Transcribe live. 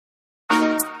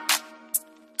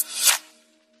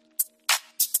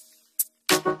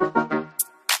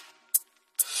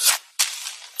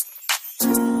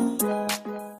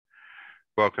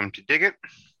Welcome to Dig It.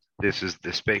 This is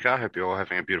the speaker. I hope you're all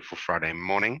having a beautiful Friday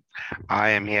morning. I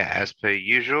am here as per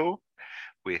usual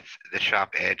with the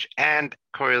Sharp Edge and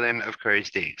Corey Lynn of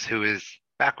Corey's Digs, who is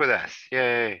back with us.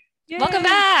 Yay. Yay. Welcome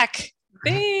back.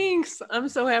 Thanks. I'm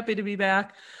so happy to be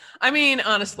back. I mean,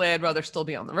 honestly, I'd rather still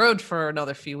be on the road for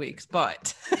another few weeks,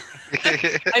 but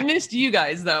I missed you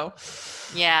guys though.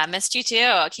 Yeah, missed you too.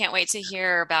 I can't wait to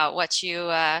hear about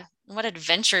what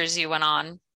adventures you went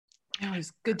on. It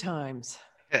was good times.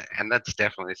 Yeah, and that's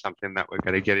definitely something that we're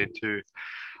going to get into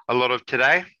a lot of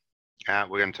today.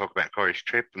 We're going to talk about Corey's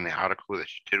trip and the article that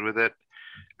she did with it.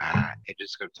 It's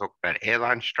just going to talk about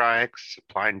airline strikes,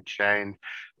 supply chain,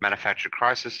 manufacturing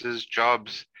crises,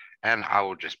 jobs, and I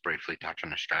will just briefly touch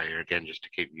on Australia again just to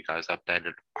keep you guys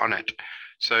updated on it.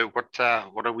 So what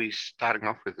are we starting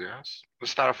off with, guys? We'll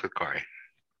start off with Corey.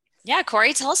 Yeah,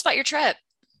 Corey, tell us about your trip.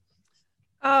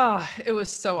 Oh, it was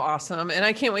so awesome. And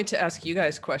I can't wait to ask you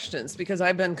guys questions because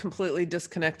I've been completely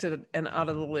disconnected and out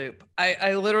of the loop.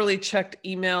 I literally checked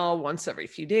email once every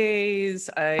few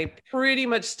days. I pretty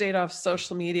much stayed off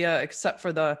social media except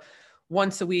for the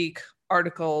once a week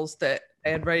articles that I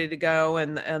had ready to go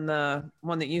and the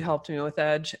one that you helped me with,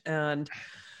 Edge. And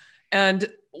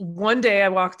one day I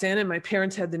walked in and my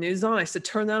parents had the news on. I said,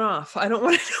 turn that off. I don't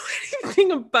want to know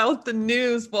anything about the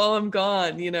news while I'm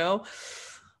gone, you know?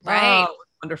 Right.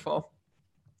 Wonderful.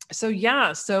 So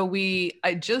I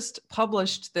just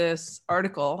published this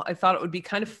article. I thought it would be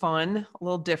kind of fun, a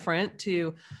little different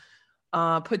to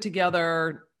put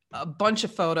together a bunch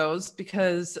of photos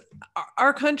because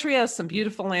our country has some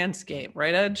beautiful landscape,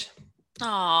 right, Edge?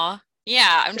 Aw,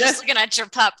 yeah. I'm just looking at your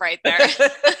pup right there.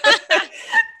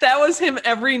 That was him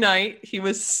every night. He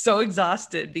was so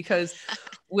exhausted because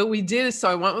what we did is, so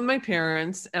I went with my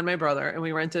parents and my brother and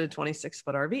we rented a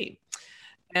 26-foot RV.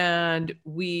 And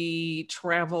we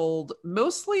traveled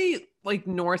mostly like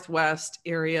Northwest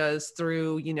areas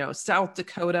through, South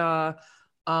Dakota,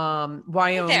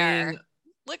 Wyoming.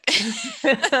 Look. See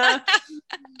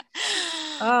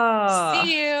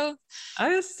you.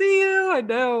 I see you. I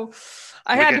know.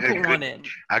 I had to put one in.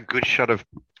 A good shot of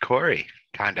Corey,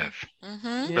 kind of.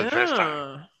 Mm-hmm. For the first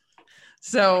time.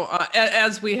 So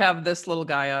as we have this little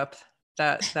guy up,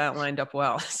 that lined up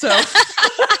well. So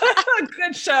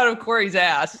good shot of Corey's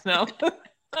ass. No.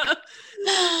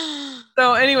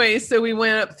 So anyway, so we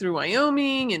went up through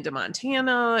Wyoming into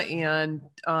Montana and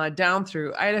down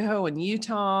through Idaho and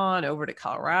Utah and over to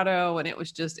Colorado. And it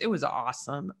was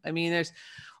awesome. I mean,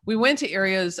 we went to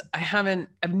areas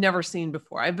I've never seen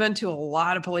before. I've been to a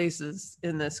lot of places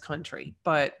in this country,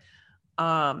 but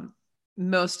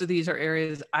most of these are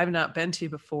areas I've not been to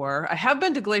before. I have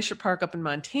been to Glacier Park up in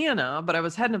Montana, but I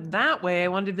was heading up that way. I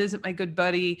wanted to visit my good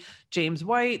buddy, James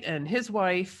White, and his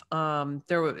wife.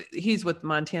 He's with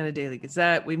Montana Daily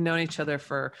Gazette. We've known each other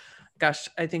for,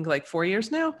 I think like 4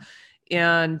 years now.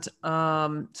 And so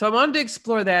I wanted to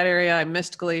explore that area. I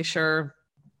missed Glacier.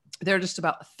 They're just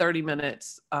about 30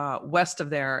 minutes west of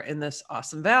there in this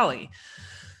awesome valley.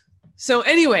 So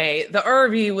anyway, the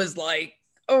RV was like,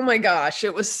 oh my gosh,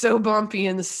 it was so bumpy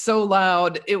and so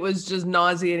loud. It was just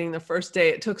nauseating the first day.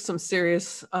 It took some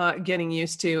serious getting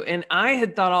used to. And I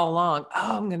had thought all along,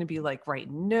 I'm going to be like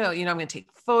writing notes. I'm going to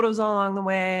take photos all along the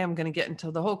way. I'm going to get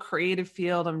into the whole creative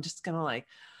field. I'm just going to like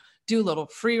do a little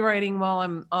free writing while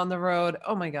I'm on the road.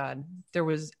 Oh my God, there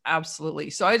was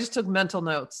absolutely. So I just took mental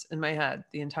notes in my head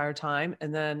the entire time.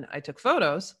 And then I took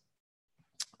photos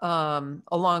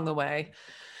along the way.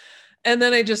 And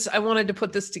then I wanted to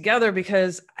put this together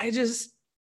because it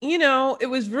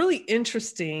was really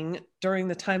interesting during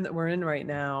the time that we're in right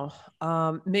now,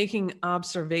 making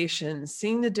observations,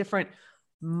 seeing the different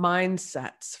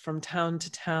mindsets from town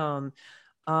to town,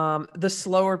 the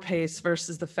slower pace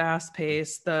versus the fast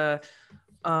pace, the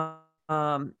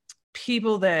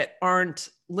people that aren't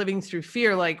living through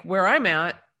fear, like where I'm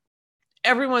at,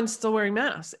 everyone's still wearing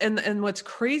masks. And what's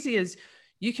crazy is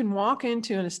you can walk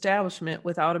into an establishment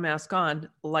without a mask on,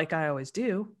 like I always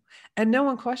do, and no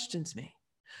one questions me.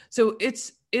 So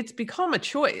it's become a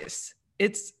choice.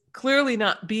 It's clearly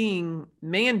not being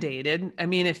mandated. I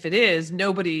mean, if it is,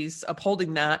 nobody's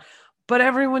upholding that, but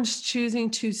everyone's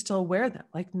choosing to still wear them,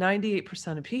 like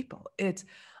 98% of people. It's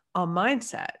a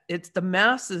mindset. It's the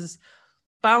masses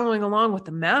following along with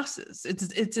the masses.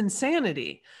 It's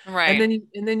insanity. Right.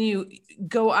 And then you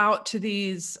go out to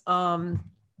these, I'm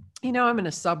in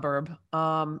a suburb,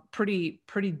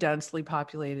 pretty densely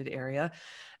populated area.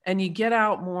 And you get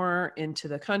out more into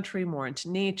the country, more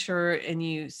into nature, and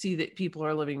you see that people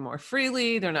are living more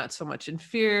freely. They're not so much in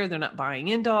fear. They're not buying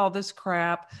into all this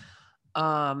crap.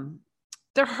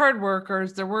 they're hard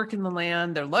workers. They're working the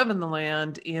land. They're living the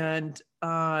land. And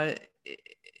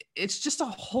it's just a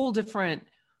whole different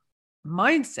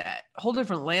mindset, a whole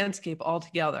different landscape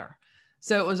altogether.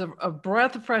 So it was a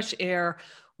breath of fresh air.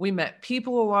 We met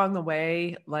people along the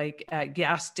way, like at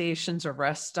gas stations or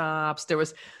rest stops. There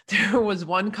was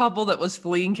one couple that was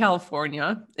fleeing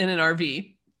California in an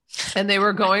RV, and they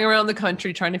were going around the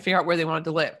country trying to figure out where they wanted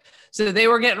to live. So they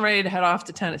were getting ready to head off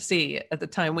to Tennessee at the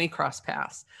time we crossed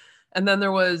paths. And then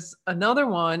there was another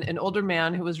one, an older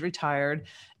man who was retired,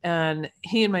 and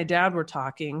he and my dad were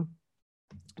talking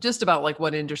just about like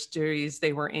what industries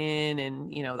they were in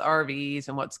and, you know, the RVs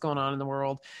and what's going on in the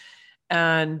world.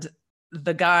 And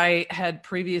the guy had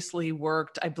previously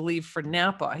worked, I believe, for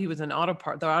Napa. He was in the auto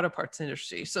parts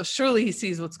industry. So surely he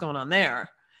sees what's going on there,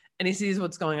 and he sees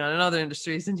what's going on in other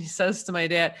industries. And he says to my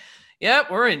dad,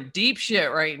 yep, we're in deep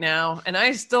shit right now. And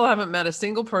I still haven't met a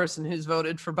single person who's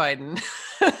voted for Biden.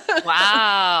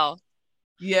 Wow.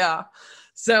 Yeah.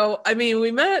 So, I mean,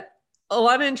 we met a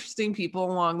lot of interesting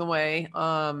people along the way.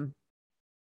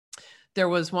 There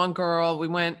was one girl, we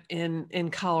went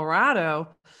in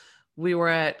Colorado. We were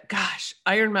at,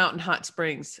 Iron Mountain Hot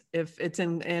Springs. If it's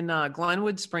in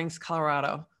Glenwood Springs,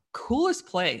 Colorado, coolest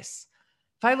place.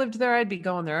 If I lived there, I'd be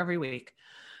going there every week.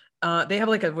 They have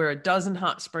like a dozen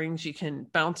hot springs you can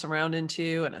bounce around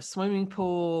into, and a swimming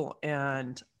pool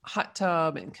and hot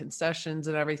tub and concessions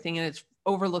and everything. And it's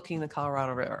overlooking the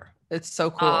Colorado River. It's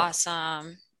so cool.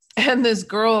 Awesome. And this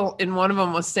girl in one of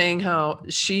them was saying how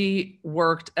she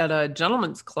worked at a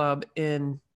gentleman's club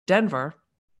in Denver,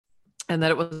 and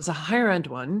that it was a higher end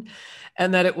one,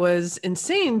 and that it was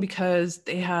insane because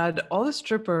they had all the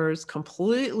strippers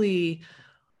completely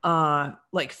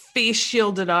like face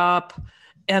shielded up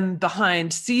and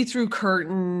behind see-through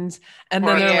curtains, and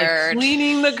then they're like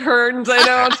cleaning the curtains. I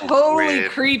know, it's totally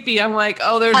creepy. I'm like,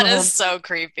 oh, there's so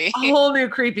creepy. A whole new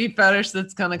creepy fetish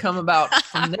that's going to come about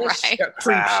from this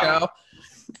creep show.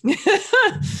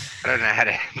 I don't know how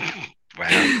to.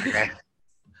 Wow. Okay.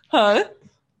 Huh?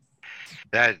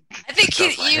 That I think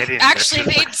you actually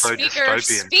made speaker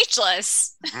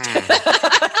speechless.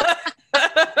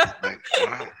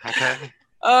 Okay.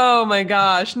 Oh my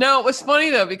gosh. No, it was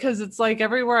funny though, because it's like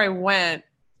everywhere I went,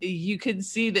 you could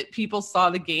see that people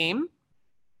saw the game.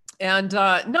 And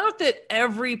not that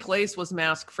every place was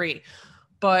mask free,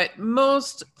 but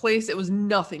most places it was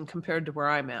nothing compared to where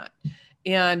I'm at.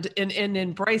 And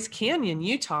in Bryce Canyon,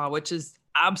 Utah, which is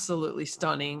absolutely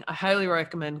stunning. I highly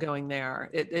recommend going there.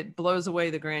 It blows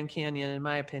away the Grand Canyon, in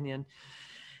my opinion.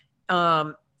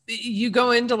 You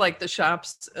go into like the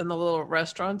shops and the little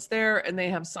restaurants there, and they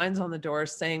have signs on the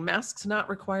doors saying masks not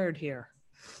required here.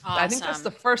 Awesome. I think that's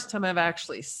the first time I've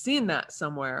actually seen that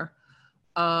somewhere.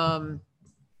 And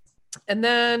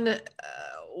then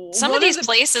some of these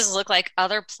places look like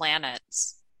other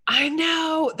planets. I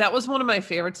know. That was one of my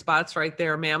favorite spots right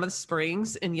there, Mammoth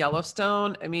Springs in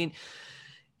Yellowstone. I mean,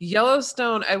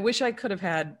 Yellowstone, I wish I could have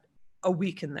had a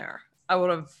week in there. I would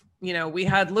have, we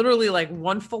had literally like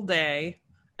one full day,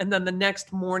 and then the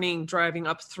next morning driving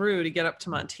up through to get up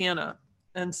to Montana.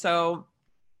 And so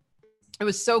it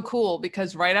was so cool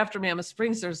because right after Mammoth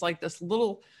Springs, there's like this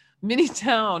little mini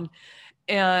town,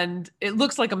 and it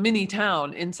looks like a mini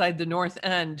town inside the north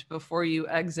end before you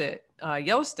exit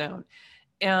Yellowstone.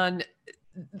 And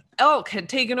elk had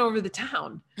taken over the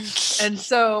town. And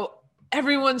so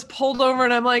everyone's pulled over,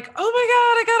 and I'm like, oh my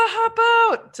God, I gotta hop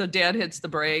out. So Dad hits the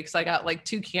brakes. I got like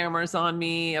 2 cameras on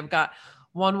me. I've got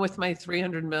one with my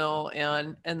 300 mil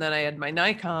and then I had my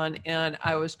Nikon, and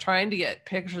I was trying to get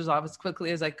pictures off as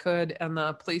quickly as I could. And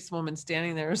the policewoman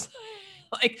standing there is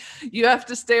like, you have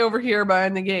to stay over here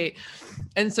behind the gate.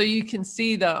 And so you can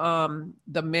see the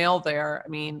male there. I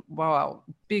mean, wow,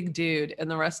 big dude. And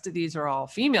the rest of these are all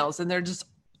females, and they're just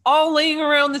all laying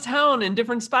around the town in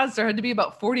different spots. There had to be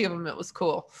about 40 of them. It was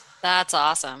cool. That's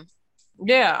awesome.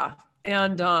 Yeah.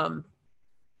 And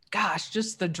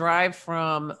just the drive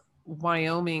from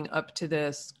Wyoming up to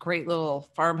this great little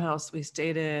farmhouse we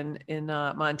stayed in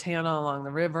Montana along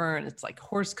the river, and it's like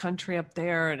horse country up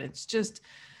there, and it's just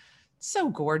so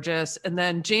gorgeous. And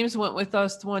then James went with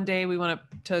us one day. We went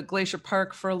up to Glacier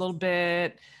Park for a little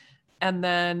bit, and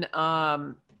then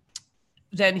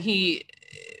he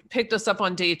picked us up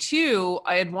on day 2.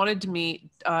 I had wanted to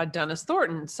meet Dennis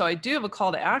Thornton, so I do have a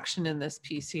call to action in this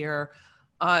piece here.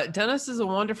 Dennis is a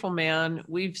wonderful man.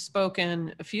 We've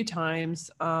spoken a few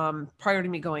times prior to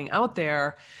me going out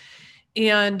there,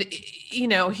 and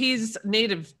he's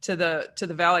native to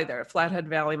the valley there, Flathead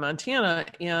Valley, Montana,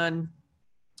 and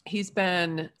he's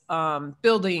been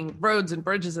building roads and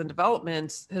bridges and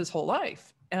developments his whole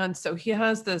life. And so he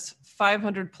has this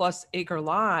 500 plus acre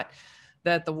lot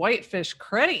that the Whitefish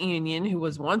Credit Union, who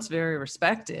was once very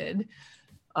respected,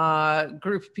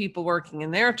 group of people working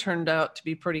in there turned out to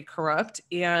be pretty corrupt,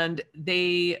 and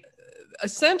they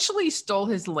essentially stole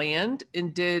his land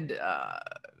and did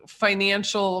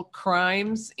financial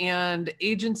crimes. And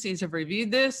agencies have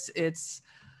reviewed this. It's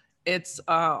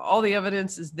all the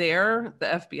evidence is there. The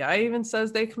FBI even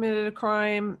says they committed a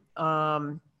crime.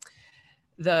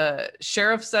 The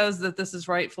sheriff says that this is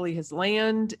rightfully his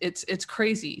land. It's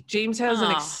crazy. James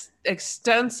has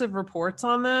extensive reports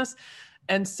on this.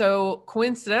 And so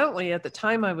coincidentally, at the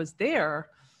time I was there,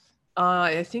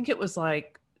 I think it was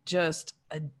like just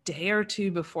a day or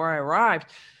two before I arrived,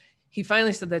 he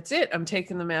finally said, that's it. I'm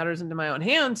taking the matters into my own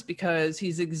hands, because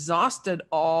he's exhausted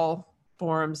all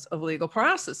forms of legal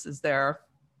processes there.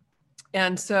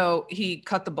 And so he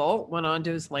cut the bull, went on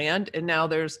to his land, and now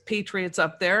there's patriots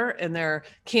up there and they're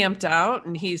camped out,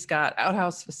 and he's got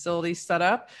outhouse facilities set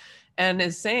up, and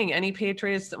is saying any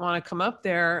patriots that want to come up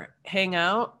there,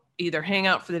 either hang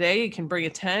out for the day. You can bring a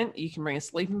tent, you can bring a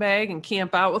sleeping bag and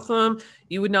camp out with them.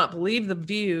 You would not believe the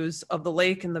views of the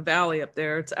lake and the valley up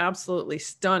there. It's absolutely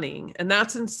stunning. And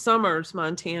that's in Summers,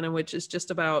 Montana, which is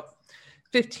just about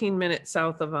 15 minutes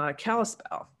south of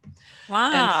Kalispell.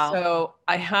 Wow. And so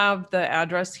I have the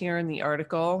address here in the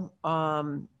article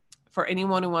for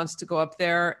anyone who wants to go up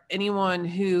there, anyone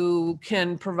who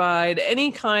can provide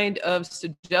any kind of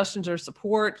suggestions or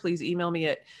support. Please email me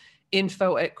at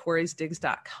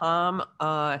info@corysdigs.com.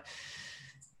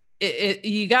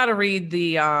 You got to read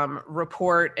the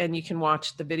report, and you can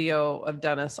watch the video of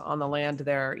Dennis on the land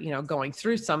there, going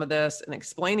through some of this and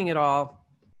explaining it all.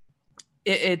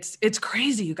 It's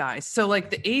crazy, you guys. So like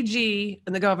the AG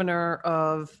and the governor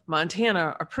of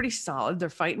Montana are pretty solid. They're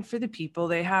fighting for the people.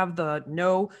 They have the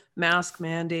no mask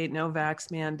mandate, no vax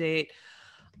mandate.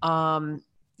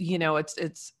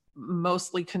 It's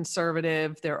mostly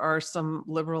conservative. There are some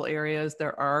liberal areas.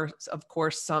 There are, of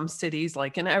course, some cities,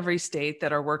 like in every state,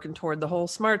 that are working toward the whole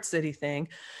smart city thing.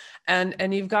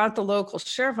 And you've got the local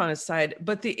sheriff on his side,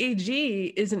 but the AG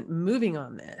isn't moving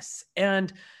on this.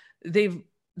 And they've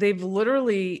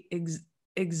literally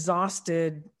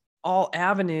exhausted all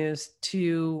avenues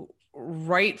to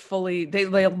rightfully,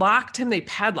 they locked him, they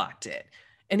padlocked it.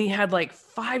 And he had like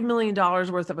 $5 million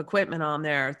worth of equipment on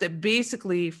there that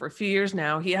basically for a few years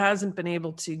now, he hasn't been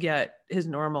able to get his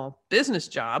normal business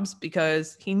jobs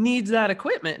because he needs that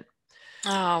equipment.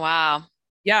 Oh, wow.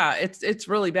 Yeah, it's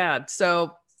really bad.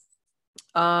 So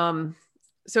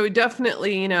we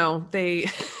definitely, they,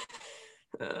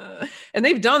 and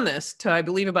they've done this to, I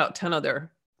believe, about 10 other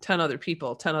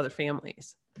people, 10 other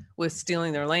families with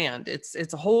stealing their land.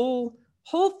 It's a whole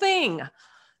thing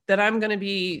that I'm going to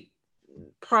be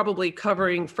probably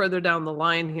covering further down the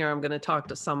line here. I'm going to talk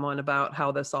to someone about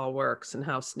how this all works and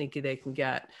how sneaky they can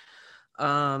get.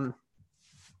 So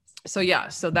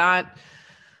that,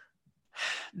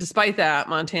 despite that,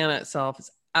 Montana itself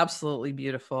is absolutely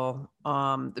beautiful.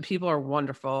 The people are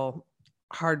wonderful,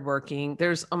 hardworking.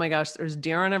 There's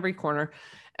deer on every corner,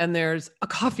 and there's a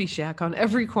coffee shack on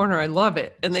every corner. I love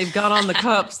it. And they've got on the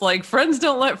cups, like, friends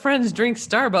don't let friends drink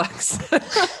Starbucks.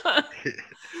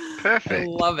 Perfect. I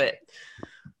love it.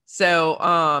 So,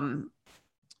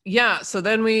 so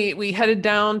then we headed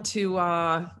down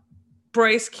to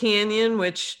Bryce Canyon,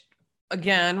 which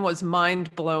again was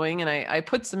mind blowing. And I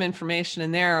put some information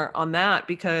in there on that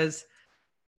because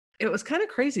it was kind of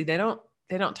crazy. They don't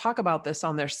talk about this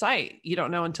on their site. You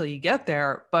don't know until you get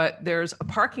there, but there's a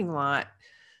parking lot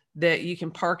that you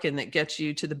can park in that gets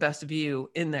you to the best view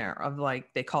in there of,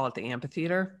 like, they call it the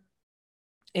amphitheater.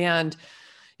 And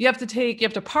you have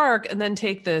to park and then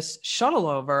take this shuttle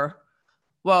over.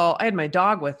 Well, I had my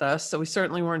dog with us, so we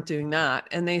certainly weren't doing that.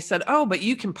 And they said, oh, but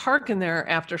you can park in there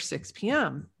after 6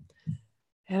 p.m.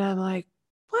 And I'm like,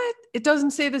 what? It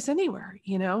doesn't say this anywhere,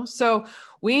 So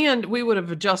we would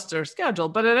have adjusted our schedule.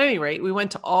 But at any rate, we went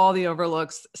to all the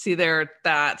overlooks. See there,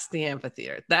 that's the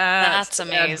amphitheater. That's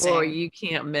amazing. Boy, you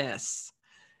can't miss.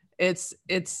 It's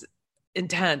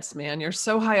intense, man. You're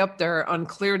so high up there. On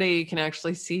clear day, you can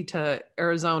actually see to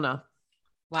Arizona.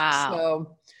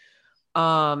 Wow.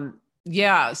 So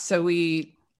so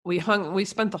we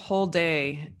spent the whole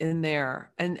day in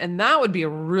there, and that would be a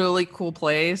really cool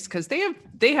place because they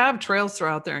have trails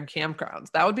throughout there and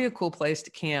campgrounds. That would be a cool place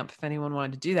to camp if anyone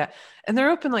wanted to do that. And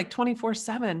they're open like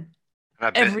 24/7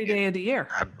 every day of the year.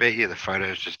 I bet you the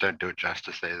photos just don't do it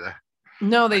justice either.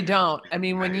 No, they don't. I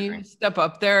mean, Amazing. when you step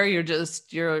up there, you're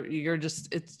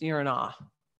in awe.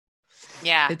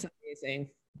 Yeah. It's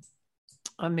amazing.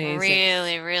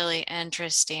 Really, really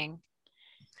interesting.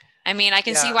 I mean, I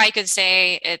can see why you could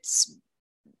say it's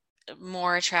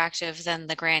more attractive than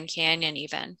the Grand Canyon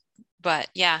even. But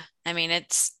yeah, I mean,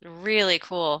 it's really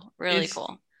cool, really It's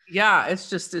cool. yeah, it's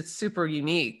super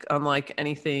unique, unlike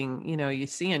anything, you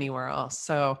see anywhere else.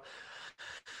 So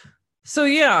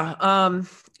yeah,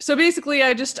 so basically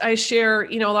I share,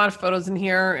 a lot of photos in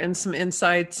here and some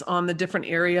insights on the different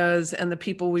areas and the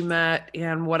people we met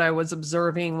and what I was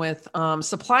observing with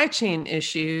supply chain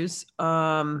issues,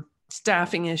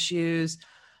 staffing issues,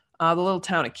 the little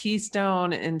town of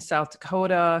Keystone in South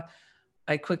Dakota.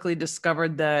 I quickly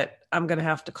discovered that I'm going to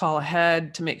have to call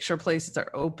ahead to make sure places are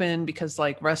open because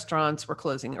like restaurants were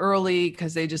closing early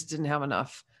because they just didn't have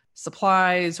enough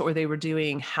supplies or they were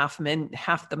doing half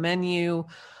the menu.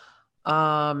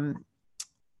 Um,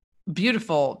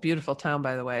 Beautiful, beautiful town,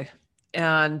 by the way.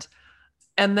 And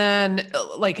then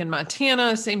like in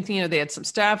Montana, same thing, they had some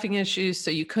staffing issues.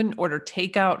 So you couldn't order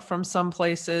takeout from some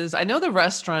places. I know the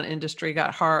restaurant industry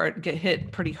get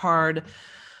hit pretty hard.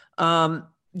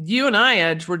 You and I,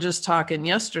 Edge, were just talking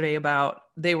yesterday about,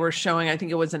 they were showing, I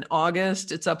think it was in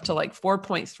August, it's up to like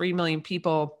 4.3 million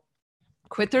people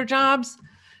quit their jobs.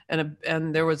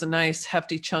 And there was a nice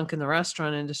hefty chunk in the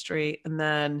restaurant industry. And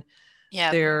then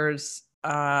there's,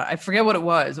 I forget what it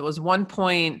was. It was 1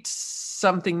 point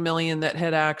something million that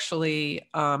had actually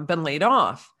been laid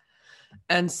off.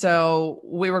 And so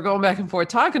we were going back and forth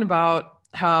talking about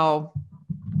how,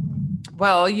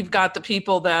 well, you've got the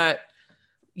people that,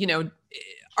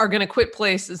 are going to quit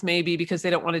places maybe because they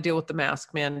don't want to deal with the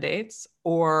mask mandates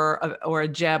or a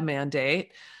jab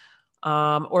mandate.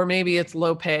 Or maybe it's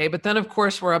low pay. But then, of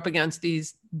course, we're up against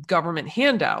these government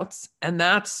handouts, and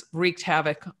that's wreaked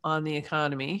havoc on the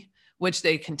economy, which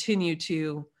they continue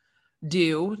to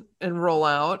do and roll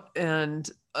out,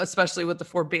 and especially with the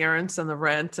forbearance and the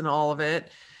rent and all of it.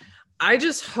 I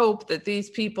just hope that these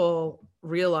people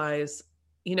realize,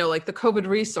 like the COVID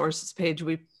resources page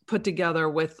we put together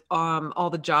with all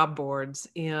the job boards.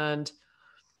 And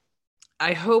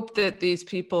I hope that these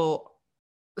people,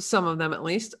 some of them at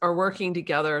least, are working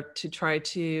together to try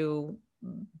to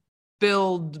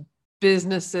build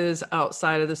businesses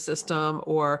outside of the system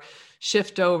or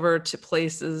shift over to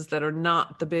places that are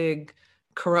not the big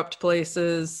corrupt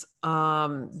places,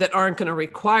 that aren't going to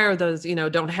require those,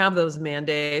 don't have those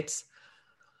mandates.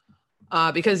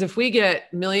 Because if we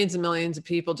get millions and millions of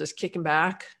people just kicking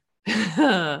back,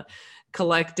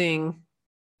 collecting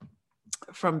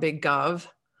from big gov,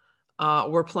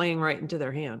 we're playing right into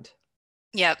their hand.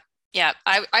 Yep. Yeah.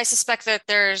 I suspect that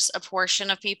there's a portion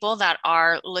of people that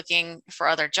are looking for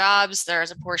other jobs.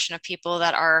 There's a portion of people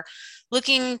that are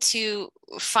looking to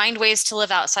find ways to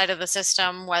live outside of the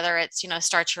system, whether it's,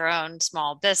 start your own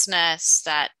small business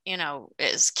that,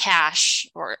 is cash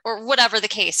or whatever the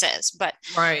case is. But,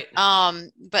 right.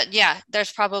 But yeah,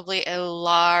 there's probably a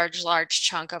large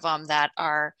chunk of them that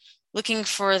are looking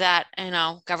for that,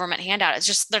 government handout. It's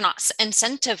just, they're not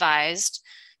incentivized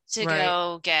to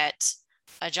go get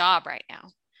a job right now.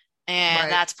 And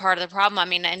that's part of the problem. I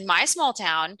mean, in my small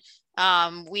town,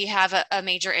 we have a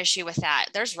major issue with that.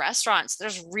 There's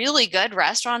really good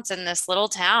restaurants in this little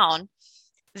town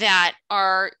that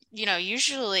are,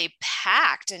 usually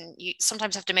packed, and you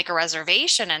sometimes have to make a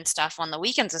reservation and stuff on the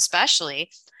weekends,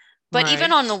 especially. But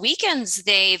even on the weekends,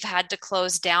 they've had to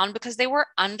close down because they were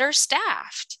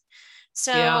understaffed.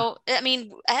 So, I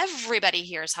mean, everybody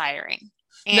here is hiring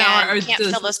and can't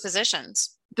fill those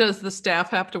positions. Does the staff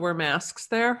have to wear masks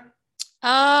there?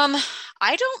 I'm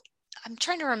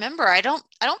trying to remember. I don't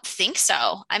think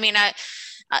so. I mean, I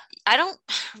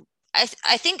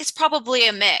think it's probably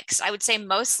a mix. I would say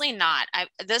mostly not.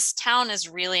 This town is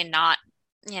really not,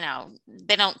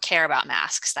 they don't care about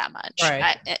masks that much.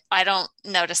 Right. I don't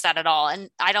notice that at all. And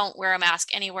I don't wear a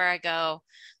mask anywhere I go.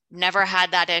 Never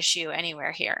had that issue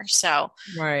anywhere here. So,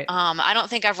 I don't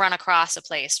think I've run across a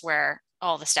place where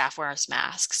all the staff wears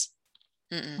masks.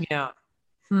 Mm-mm. Yeah.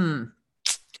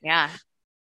 Yeah.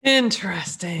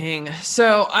 Interesting.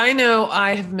 So I know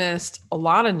I have missed a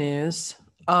lot of news,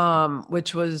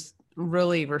 which was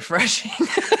really refreshing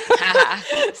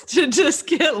to just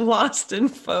get lost in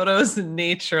photos and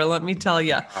nature. Let me tell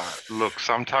you. Look,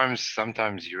 sometimes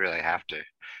you really have to.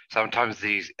 Sometimes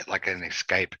like an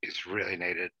escape is really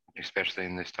needed, especially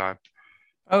in this time.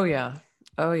 Oh yeah.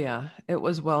 It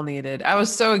was well needed. I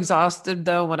was so exhausted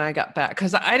though when I got back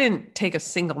because I didn't take a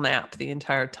single nap the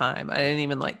entire time. I didn't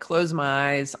even close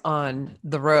my eyes on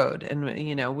the road. And,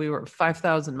 we were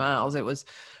 5,000 miles. It was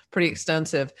pretty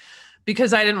extensive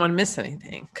because I didn't want to miss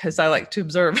anything because I like to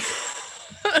observe.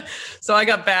 So I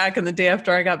got back, and the day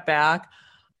after I got back,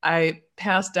 I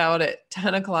passed out at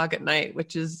 10 o'clock at night,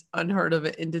 which is unheard of,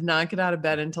 and did not get out of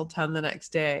bed until 10 the next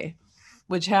day,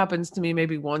 which happens to me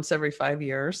maybe once every 5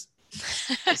 years.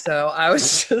 So I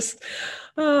was just,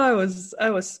 I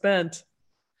was spent.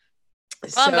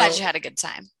 Well, I'm glad you had a good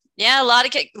time. Yeah,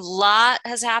 lot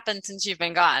has happened since you've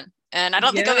been gone. And I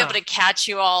don't think I'll be able to catch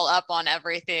you all up on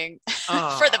everything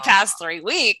for the past 3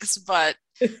 weeks, but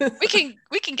we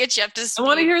can get you up to speed. I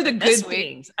want to hear the good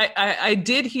things. I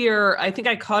did hear, I think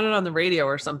I caught it on the radio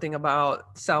or something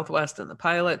about Southwest and the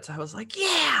pilots. I was like,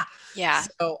 yeah.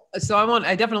 So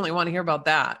I definitely want to hear about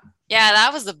that. Yeah,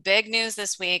 that was the big news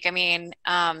this week. I mean,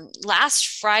 last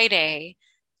Friday,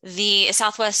 the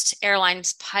Southwest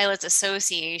Airlines Pilots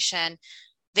Association,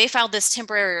 they filed this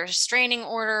temporary restraining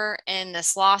order in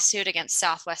this lawsuit against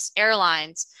Southwest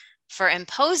Airlines for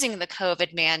imposing the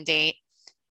COVID mandate.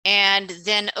 And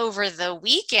then over the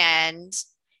weekend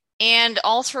and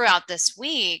all throughout this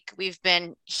week, we've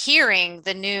been hearing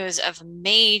the news of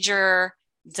major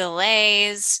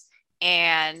delays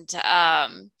and,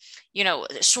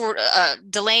 short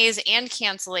delays and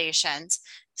cancellations.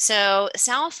 So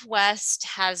Southwest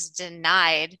has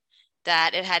denied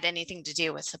that it had anything to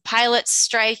do with the pilots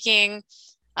striking.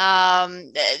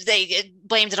 They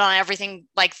blamed it on everything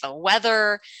like the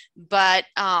weather, but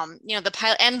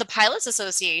the Pilots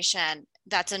Association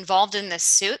that's involved in this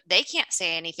suit, they can't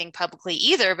say anything publicly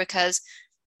either, because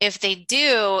if they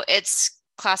do, it's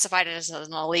classified as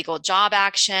an illegal job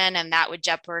action, and that would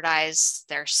jeopardize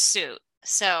their suit.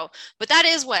 So, but that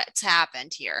is what's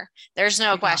happened here. There's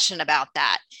no question about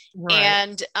that. Right.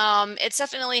 And it's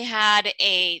definitely had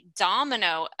a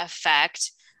domino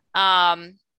effect,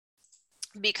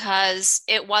 because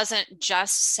it wasn't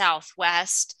just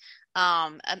Southwest.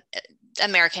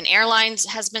 American Airlines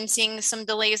has been seeing some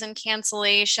delays and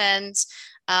cancellations.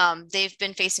 They've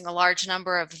been facing a large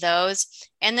number of those.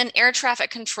 And then air traffic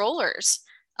controllers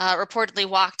reportedly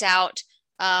walked out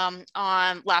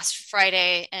on last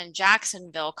Friday in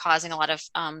Jacksonville, causing a lot of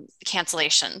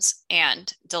cancellations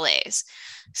and delays.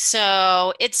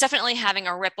 So it's definitely having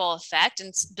a ripple effect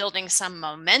and building some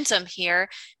momentum here.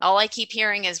 All I keep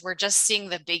hearing is we're just seeing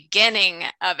the beginning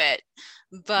of it.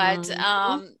 But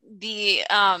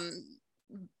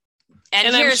and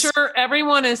I'm sure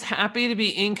everyone is happy to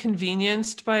be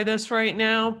inconvenienced by this right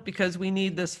now, because we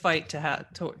need this fight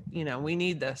we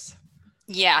need this.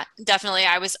 Yeah, definitely.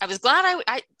 I was glad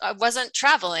I wasn't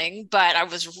traveling, but I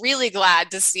was really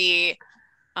glad to see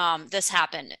this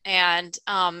happen. And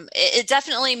it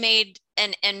definitely made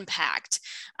an impact,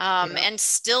 and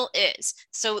still is.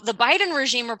 So the Biden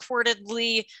regime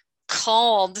reportedly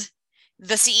called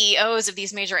the CEOs of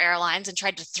these major airlines and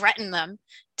tried to threaten them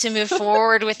to move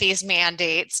forward with these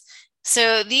mandates.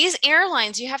 So these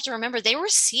airlines, you have to remember, they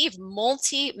receive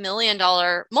multi-billion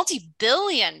dollar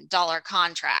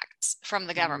contracts from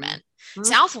the government. Mm-hmm.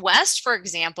 Southwest, for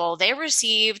example, they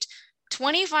received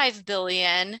 $25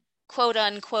 billion, quote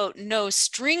unquote, no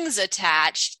strings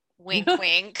attached, wink,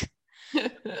 wink,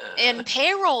 in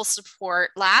payroll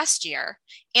support last year,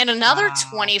 and another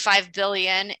 $25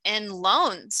 billion in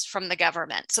loans from the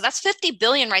government. So that's $50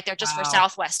 billion right there just for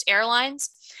Southwest Airlines.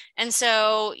 And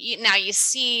so now you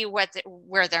see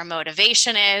where their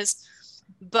motivation is.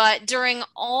 But during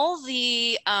all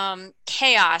the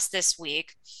chaos this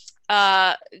week,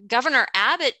 Governor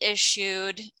Abbott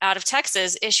out of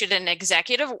Texas issued an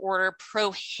executive order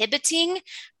prohibiting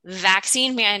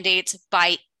vaccine mandates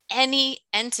by any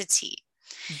entity.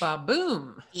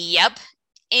 Ba-boom. Yep.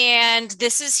 And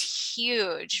this is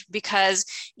huge, because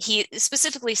he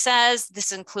specifically says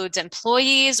this includes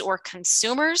employees or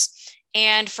consumers,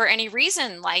 and for any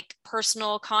reason like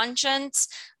personal conscience,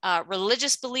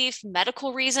 religious belief,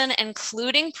 medical reason,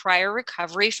 including prior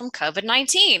recovery from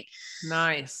COVID-19.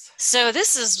 This. So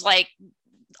this is like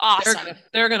awesome.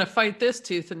 They're going to fight this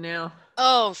tooth and nail.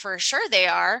 Oh, for sure they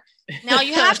are. Now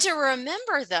you have to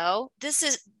remember, though,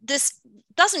 this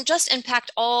doesn't just impact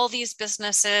all these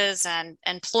businesses and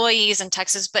employees in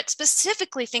Texas, but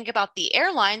specifically think about the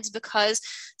airlines, because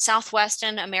Southwest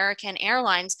and American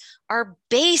Airlines are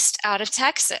based out of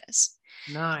Texas.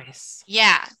 Nice.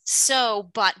 Yeah.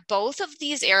 So, but both of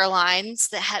these airlines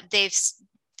they've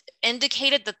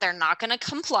indicated that they're not going to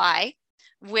comply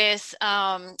with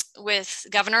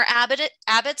Governor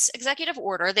Abbott's executive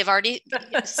order. They've already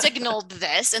signaled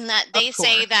this, and that they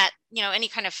say that any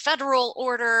kind of federal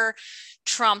order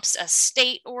trumps a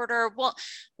state order. Well,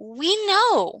 we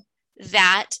know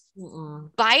that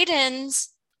Biden's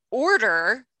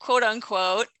order, quote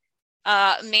unquote,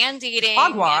 mandating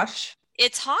hogwash.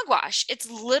 It's hogwash.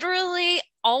 It's literally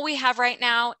all we have right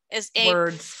now is a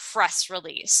press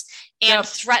release and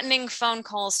threatening phone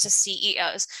calls to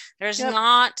CEOs. There's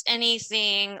not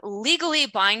anything legally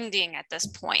binding at this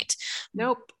point.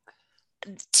 Nope.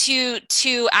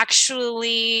 to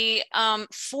actually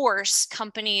force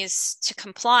companies to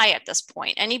comply at this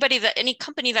point. Any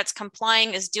company that's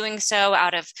complying is doing so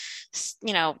out of,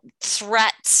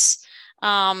 threats,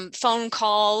 phone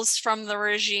calls from the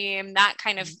regime, that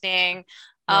kind of thing.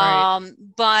 Right.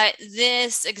 But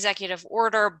this executive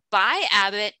order by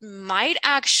Abbott might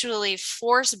actually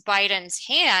force Biden's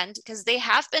hand, because they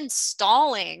have been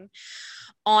stalling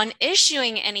on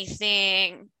issuing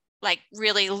anything like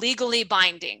really legally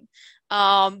binding,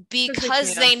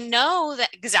 because they know that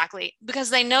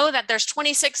there's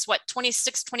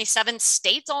 27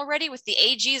 states already with the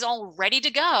AGs all ready to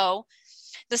go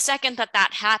the second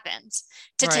that happens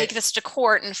to take this to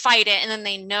court and fight it. And then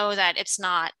they know that it's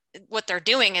not, what they're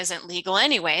doing isn't legal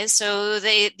anyways. So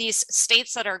these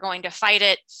states that are going to fight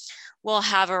it will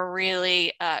have a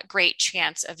really great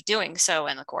chance of doing so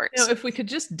in the courts. If we could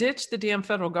just ditch the damn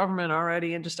federal government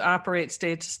already and just operate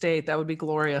state to state, that would be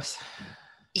glorious.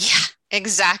 Yeah,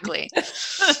 exactly.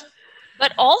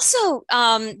 But also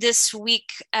this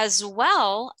week as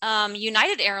well,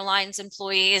 United Airlines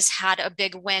employees had a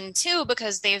big win too,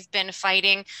 because they've been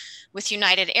fighting with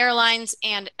United Airlines,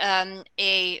 and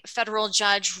a federal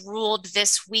judge ruled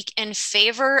this week in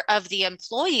favor of the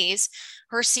employees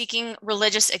who are seeking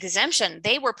religious exemption.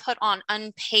 They were put on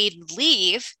unpaid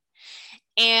leave,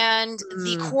 and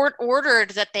the court ordered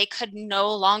that they could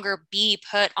no longer be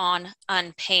put on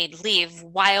unpaid leave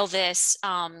while this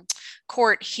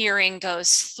court hearing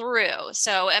goes through.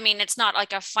 So, I mean, it's not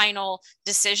like a final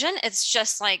decision. It's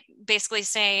just like basically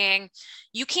saying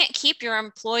you can't keep your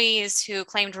employees who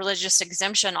claimed religious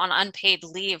exemption on unpaid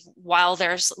leave while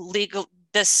there's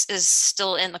this is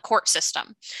still in the court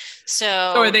system. So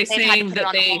are they saying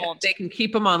that they can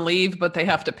keep them on leave, but they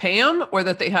have to pay them, or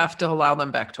that they have to allow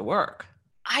them back to work?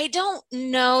 I don't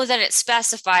know that it's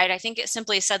specified. I think it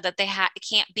simply said that they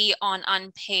can't be on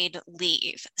unpaid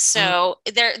leave. So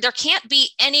there can't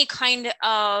be any kind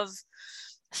of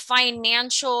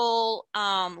financial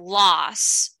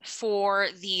loss for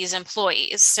these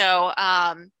employees. So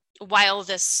while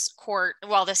this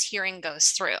hearing goes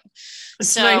through.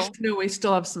 It's nice to know we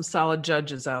still have some solid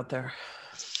judges out there.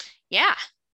 Yeah.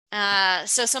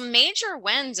 So some major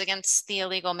wins against the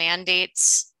illegal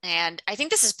mandates. And I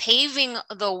think this is paving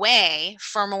the way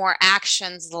for more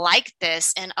actions like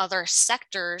this in other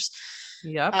sectors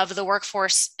of the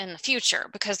workforce in the future,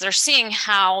 because they're seeing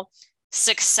how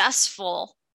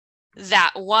successful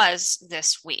that was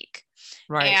this week.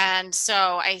 Right. And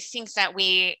so I think that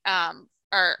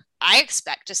I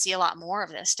expect to see a lot more of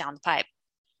this down the pipe.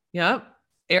 Yep.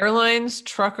 Airlines,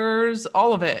 truckers,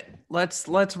 all of it.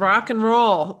 Let's rock and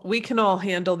roll. We can all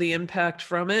handle the impact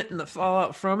from it and the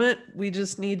fallout from it. We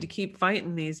just need to keep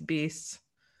fighting these beasts.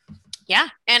 Yeah.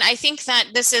 And I think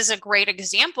that this is a great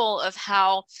example of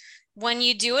how when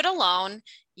you do it alone,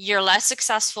 you're less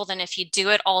successful than if you do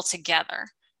it all together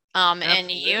in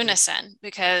unison,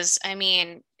 because I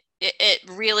mean, it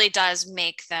really does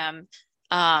make them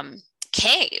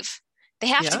cave. They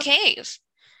have to cave.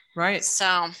 Right.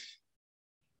 So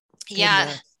yeah.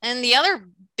 Goodness. And the other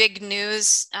big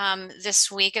news this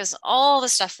week is all the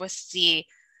stuff with the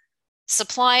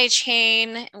supply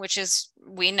chain, which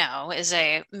we know is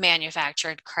a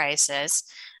manufactured crisis.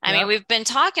 I mean, we've been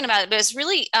talking about it, but it's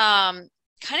really kind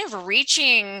of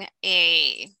reaching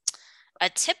a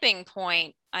tipping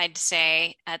point, I'd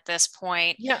say, at this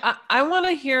point. Yeah, I want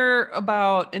to hear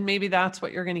about, and maybe that's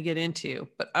what you're going to get into,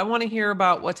 but I want to hear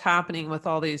about what's happening with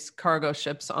all these cargo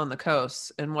ships on the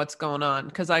coast and what's going on.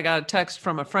 Because I got a text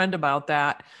from a friend about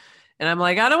that, and I'm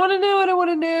like, I don't want to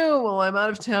know. Well, I'm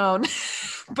out of town.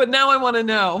 But now I want to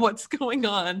know what's going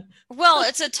on. Well,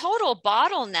 it's a total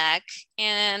bottleneck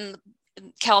in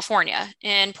California,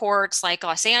 in ports like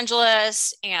Los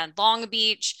Angeles and Long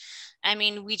Beach. I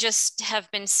mean, we just have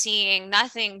been seeing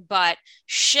nothing but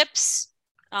ships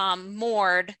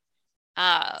moored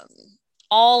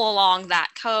all along that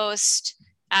coast,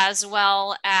 as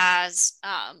well as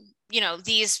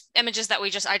these images that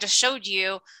I just showed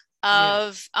you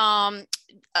of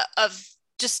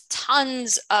just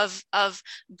tons of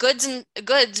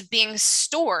goods being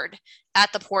stored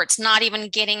at the ports, not even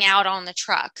getting out on the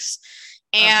trucks.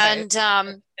 And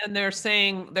and they're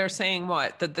saying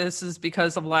what? That this is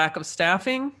because of lack of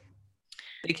staffing?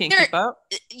 They can't keep up?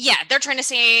 Yeah, they're trying to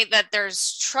say that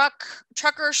there's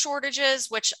trucker shortages,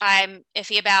 which I'm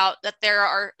iffy about, that there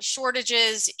are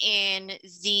shortages in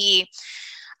the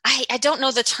I don't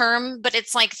know the term, but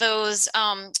it's like those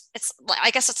I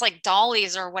guess it's like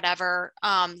dollies or whatever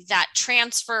that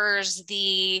transfers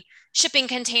the shipping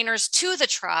containers to the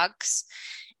trucks.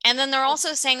 And then they're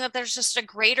also saying that there's just a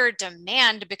greater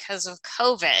demand because of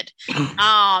COVID.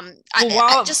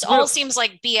 It just all seems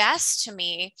like BS to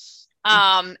me.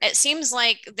 It seems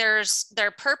like they're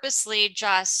purposely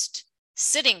just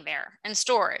sitting there in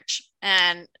storage.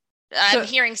 And I'm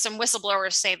hearing some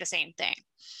whistleblowers say the same thing.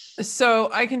 So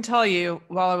I can tell you,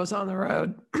 while I was on the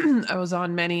road, I was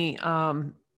on many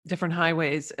different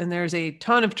highways, and there's a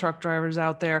ton of truck drivers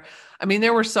out there. I mean,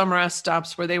 there were some rest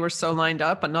stops where they were so lined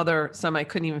up, some I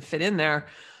couldn't even fit in there.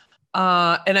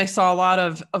 And I saw a lot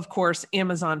of course,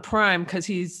 Amazon Prime, because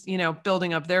he's,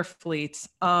 building up their fleets.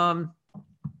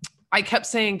 I kept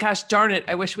saying, gosh darn it,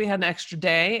 I wish we had an extra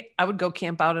day. I would go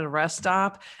camp out at a rest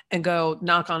stop and go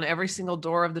knock on every single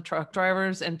door of the truck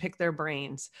drivers and pick their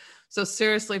brains. So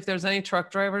seriously, if there's any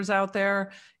truck drivers out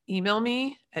there, email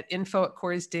me at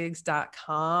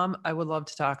info@corysdigs.com. I would love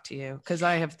to talk to you because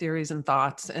I have theories and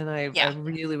thoughts, and I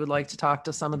really would like to talk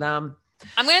to some of them.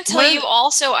 I'm going to tell you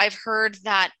also, I've heard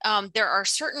that there are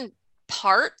certain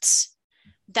parts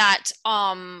that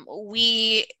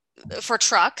for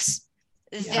trucks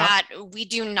that we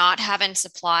do not have in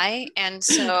supply. And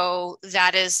so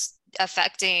that is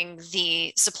affecting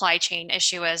the supply chain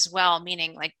issue as well,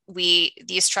 meaning like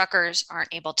these truckers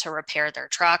aren't able to repair their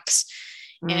trucks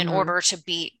in order to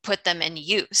put them in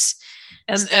use.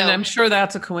 And I'm sure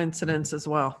that's a coincidence as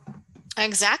well.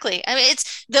 Exactly. I mean,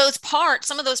 it's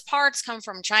some of those parts come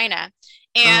from China.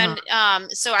 And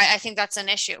so I think that's an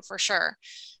issue for sure.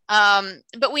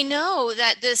 But we know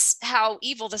that how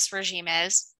evil this regime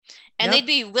is. And they'd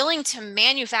be willing to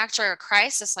manufacture a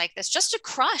crisis like this just to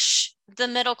crush the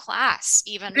middle class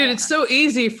even more. It's so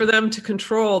easy for them to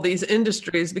control these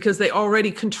industries because they already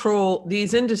control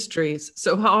these industries.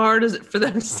 So how hard is it for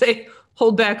them to say,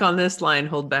 hold back on this line,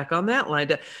 hold back on that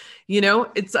line?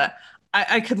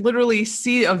 I could literally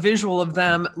see a visual of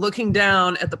them looking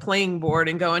down at the playing board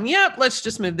and going, yep, let's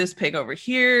just move this peg over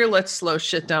here. Let's slow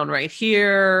shit down right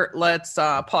here. Let's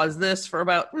pause this for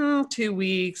about 2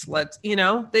 weeks. Just.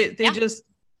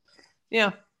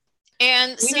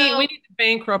 And we need to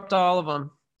bankrupt all of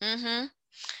them. Mm-hmm.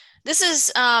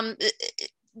 This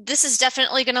is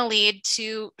definitely going to lead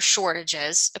to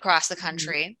shortages across the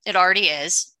country. It already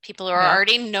is. People are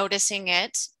already noticing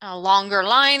it. Longer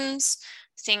lines,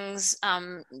 things,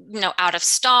 out of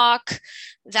stock,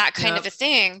 that kind of a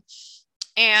thing.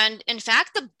 And in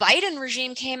fact, the Biden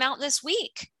regime came out this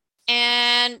week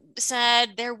and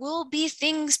said there will be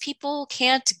things people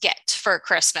can't get for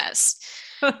Christmas.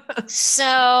 So,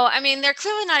 I mean, they're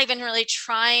clearly not even really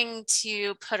trying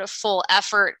to put a full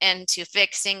effort into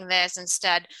fixing this.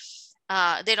 Instead,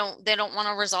 they don't want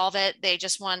to resolve it. They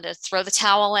just wanted to throw the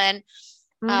towel in.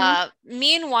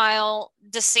 Meanwhile,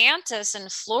 DeSantis in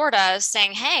Florida is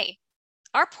saying, hey,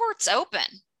 our port's open.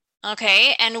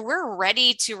 Okay. And we're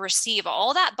ready to receive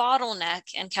all that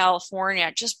bottleneck in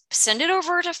California. Just send it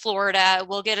over to Florida.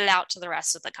 We'll get it out to the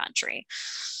rest of the country.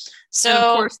 So, and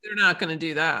of course, they're not going to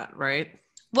do that, right?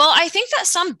 Well, I think that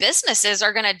some businesses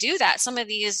are going to do that. Some of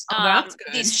these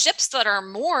ships that are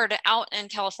moored out in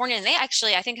California, and they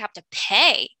actually, I think, have to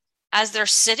pay as they're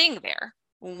sitting there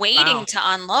waiting to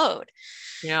unload.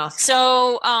 Yeah.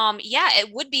 So,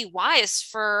 it would be wise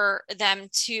for them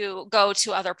to go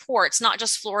to other ports, not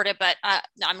just Florida, but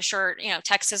I'm sure,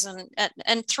 Texas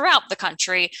and throughout the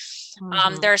country.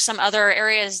 There are some other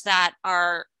areas that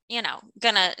are,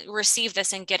 going to receive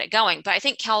this and get it going. But I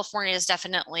think California is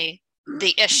definitely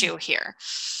the issue here.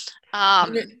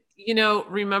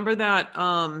 Remember that.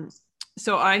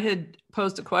 So I had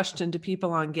posed a question to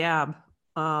people on Gab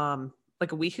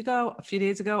like a week ago, a few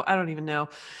days ago, I don't even know,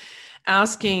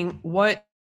 asking what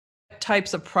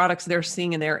types of products they're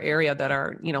seeing in their area that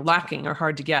are, lacking or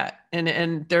hard to get.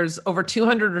 And there's over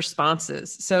 200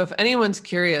 responses. So if anyone's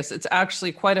curious, it's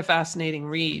actually quite a fascinating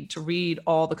read to read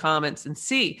all the comments and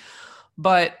see.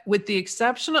 But with the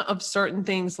exception of certain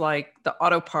things like the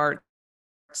auto parts,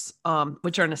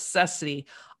 which are a necessity,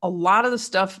 a lot of the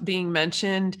stuff being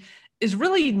mentioned is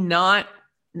really not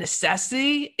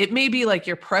necessity. It may be like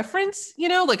your preference,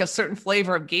 like a certain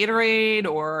flavor of Gatorade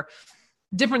or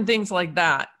different things like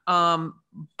that.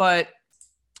 But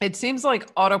it seems like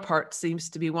auto parts seems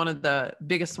to be one of the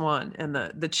biggest one, and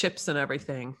the chips and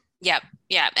everything. Yep.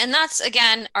 Yeah. And that's,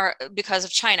 again, because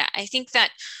of China. I think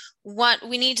that what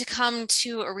we need to come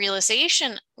to a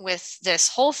realization with this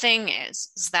whole thing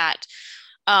is that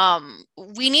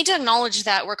we need to acknowledge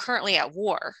that we're currently at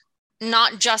war,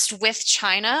 not just with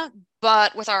China,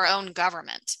 but with our own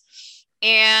government.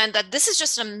 and that this is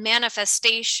just a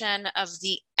manifestation of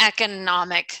the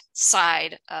economic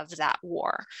side of that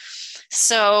war.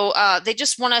 So they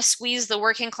just want to squeeze the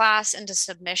working class into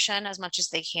submission as much as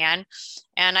they can.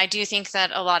 And I do think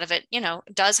that a lot of it,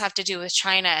 does have to do with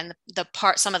China and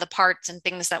some of the parts and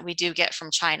things that we do get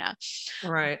from China.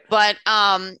 Right. But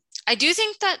I do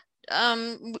think that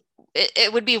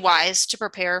it would be wise to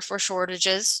prepare for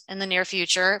shortages in the near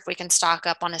future. If we can stock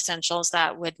up on essentials,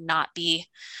 that would not be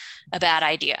a bad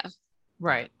idea.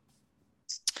 Right.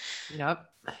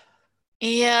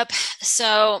 Yep.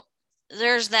 So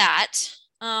there's that.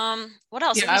 What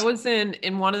else? Yeah, I was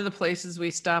in one of the places we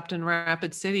stopped in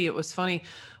Rapid City. It was funny.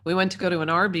 We went to go to an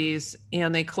Arby's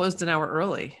and they closed an hour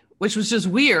early, which was just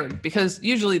weird because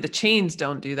usually the chains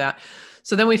don't do that.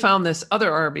 So then we found this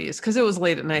other Arby's because it was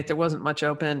late at night. There wasn't much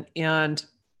open, and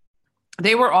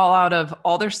they were all out of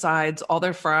all their sides, all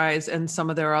their fries, and some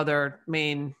of their other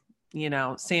main,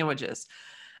 sandwiches.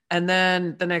 And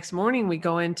then the next morning we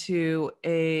go into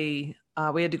we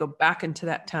had to go back into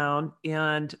that town,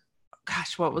 and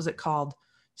gosh, what was it called?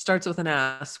 Starts with an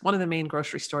S, one of the main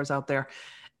grocery stores out there.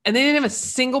 And they didn't have a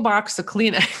single box of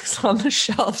Kleenex on the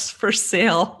shelves for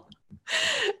sale.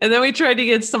 And then we tried to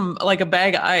get a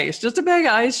bag of ice, just a bag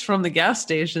of ice from the gas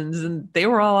stations, and they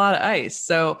were all out of ice.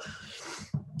 So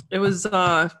it was,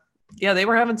 they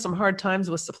were having some hard times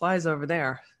with supplies over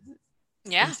there.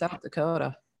 Yeah. In South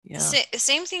Dakota. Yeah.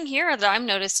 Same thing here that I'm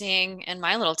noticing in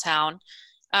my little town.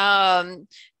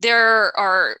 There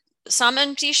are some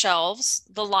empty shelves.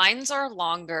 The lines are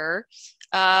longer.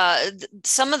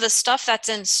 Some of the stuff that's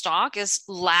in stock is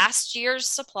last year's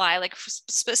supply, like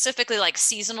specifically like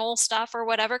seasonal stuff or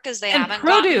whatever, because they haven't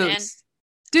gotten in.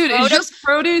 Dude, is your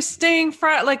produce staying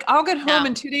fresh? Like, I'll get home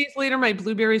and 2 days later, my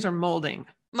blueberries are molding.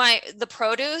 The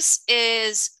produce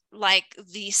is like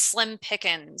the slim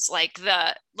pickings, like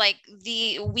the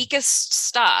weakest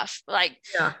stuff. Like,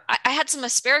 yeah. I had some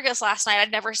asparagus last night.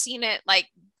 I'd never seen it like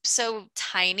so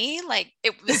tiny. Like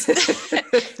it was, I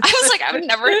was like, I've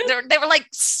never, they were like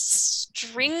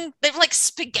they were like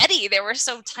spaghetti. They were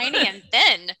so tiny and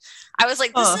thin. I was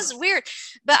like, this is weird.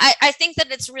 But I think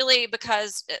that it's really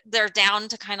because they're down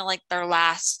to kind of like their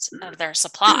last of their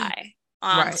supply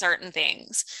on certain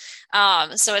things.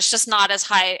 So it's just not as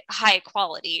high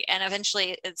quality, and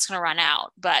eventually it's going to run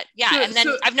out. But yeah, and then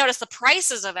I've noticed the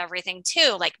prices of everything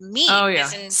too. Like meat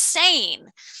is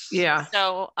insane. Yeah.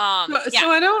 So so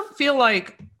I don't feel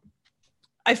like.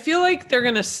 I feel like they're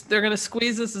gonna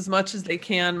squeeze this as much as they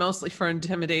can, mostly for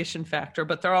intimidation factor.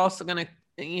 But they're also gonna,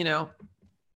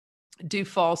 do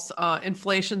false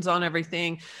inflations on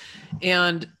everything,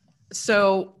 and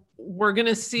so we're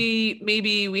gonna see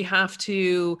maybe we have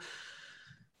to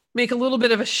make a little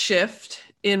bit of a shift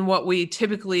in what we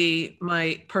typically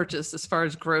might purchase as far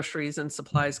as groceries and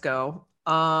supplies go.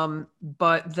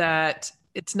 But that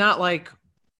it's not like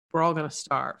we're all going to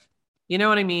starve. You know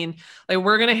what I mean? Like,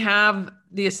 we're going to have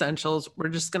the essentials. We're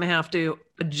just going to have to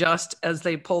adjust as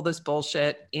they pull this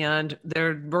bullshit, and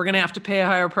we're going to have to pay a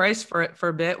higher price for it for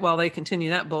a bit while they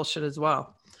continue that bullshit as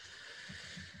well.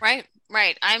 Right.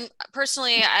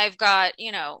 I've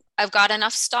got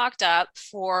enough stocked up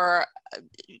for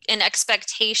an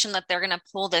expectation that they're going to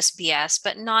pull this BS,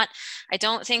 but I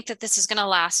don't think that this is going to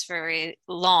last very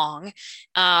long.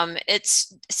 I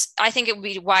think it would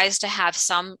be wise to have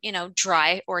some,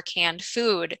 dry or canned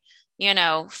food,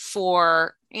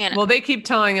 for, Well, they keep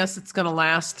telling us it's going to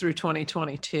last through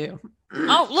 2022.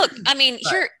 Oh, look, I mean,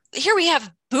 here we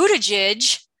have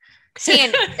Buttigieg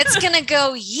saying it's going to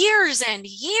go years and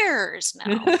years.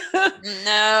 Nope.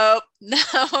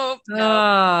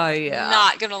 Yeah.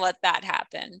 Not going to let that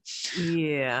happen.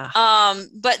 Yeah.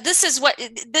 But this is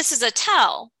a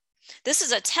tell. This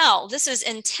is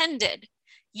intended.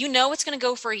 It's going to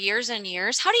go for years and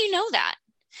years. How do you know that?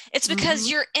 It's because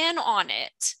you're in on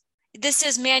it. This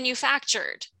is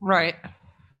manufactured. Right.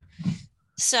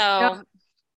 So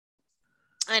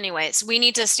anyways, we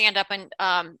need to stand up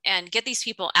and get these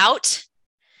people out.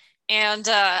 And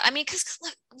because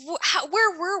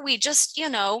where were we just,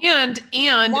 and go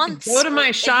to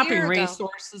my shopping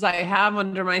resources I have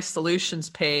under my solutions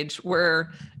page,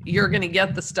 where you're going to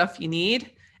get the stuff you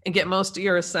need and get most of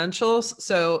your essentials.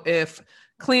 So if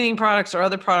cleaning products or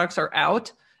other products are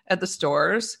out at the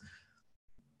stores,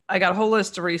 I got a whole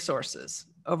list of resources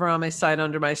over on my site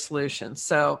under my solutions.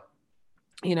 So,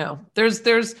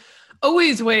 there's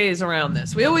always ways around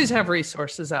this. We always have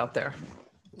resources out there.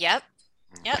 Yep.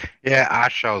 Yeah, our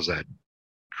shelves are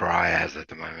dry as at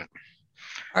the moment.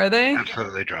 Are they?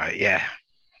 Absolutely dry, yeah.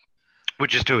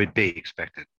 Which is to be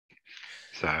expected.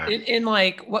 So in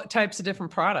like what types of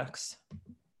different products?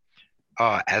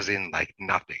 Oh, as in like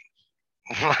nothing.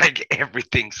 Like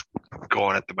everything's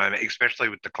gone at the moment, especially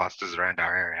with the clusters around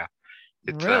our area.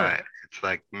 Really? It's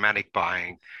like manic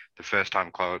buying the first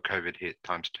time COVID hit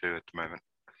 ×2 at the moment.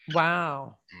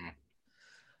 Wow.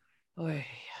 Mm. Oy.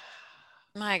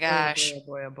 My Oh gosh.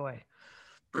 boy, oh boy,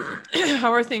 oh boy.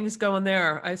 How are things going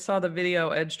there? I saw the video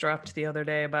Edge dropped the other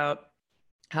day about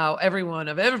how everyone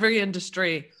of every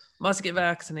industry must get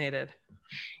vaccinated.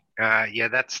 Yeah,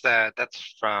 that's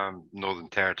from Northern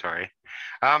Territory.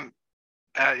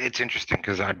 It's interesting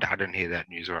because I didn't hear that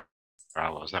news where I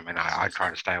was. I mean, I try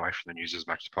to stay away from the news as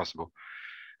much as possible.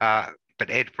 But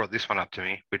Ed brought this one up to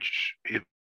me, which it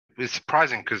was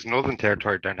surprising because Northern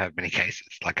Territory don't have many cases,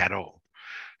 like at all.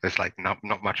 There's like not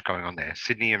much going on there.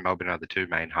 Sydney and Melbourne are the two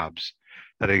main hubs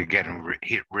that are getting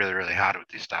hit really, really hard with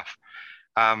this stuff.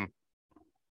 But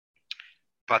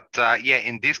yeah,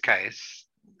 in this case,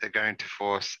 they're going to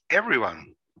force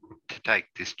everyone to take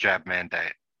this jab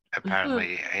mandate,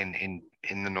 apparently, in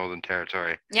the Northern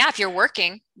Territory. Yeah, if you're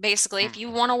working, basically, if you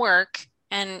want to work,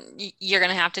 and you're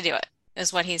going to have to do it,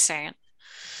 is what he's saying.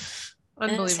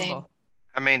 Unbelievable. Insane.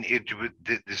 I mean,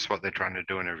 this is what they're trying to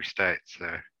do in every state,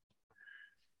 so.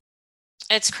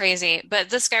 It's crazy. But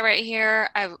this guy right here,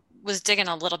 I was digging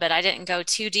a little bit. I didn't go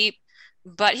too deep,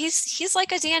 but he's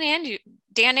like a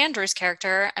Dan Andrews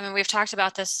character. I mean, we've talked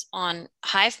about this on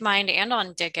Hive Mind and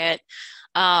on Dig It,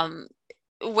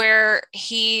 where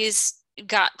he's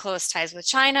got close ties with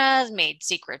China, made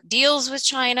secret deals with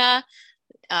China.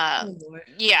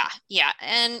 Yeah.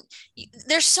 And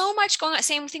there's so much going on.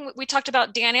 Same thing we talked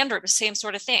about Dan Andrews, same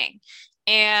sort of thing.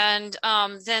 And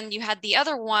then you had the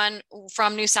other one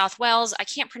from New South Wales. I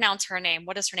can't pronounce her name.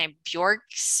 What is her name?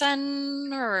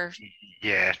 Bjorkson or?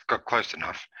 Yeah, got close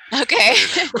enough. Okay.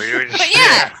 But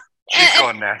yeah. She's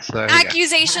gone now. So,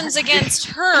 accusations against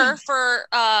her for,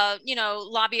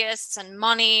 lobbyists and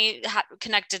money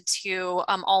connected to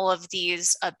all of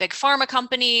these big pharma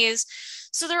companies.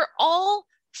 So they're all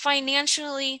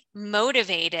financially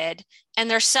motivated and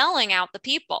they're selling out the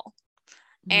people.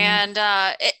 And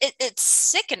it's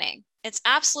sickening. It's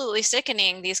absolutely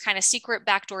sickening, these kind of secret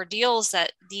backdoor deals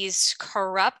that these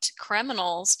corrupt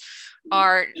criminals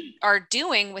are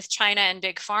doing with China and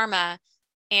big pharma,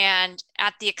 and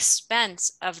at the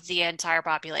expense of the entire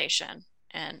population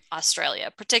in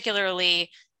Australia,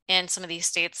 particularly in some of these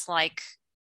states like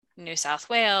New South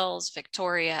Wales,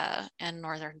 Victoria, and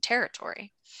Northern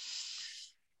Territory.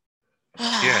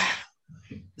 Yeah.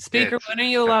 Speaker, when are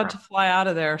you allowed to fly out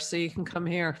of there so you can come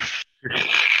here?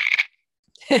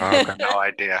 I've got no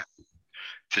idea.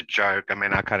 It's a joke. I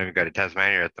mean, I can't even go to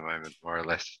Tasmania at the moment, more or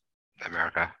less,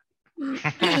 America.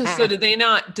 So do they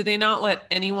not let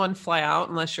anyone fly out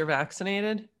unless you're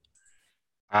vaccinated?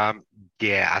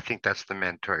 Yeah, I think that's the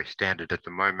mandatory standard at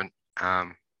the moment.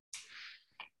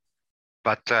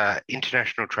 But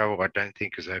international travel, I don't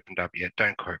think has opened up yet.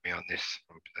 Don't quote me on this.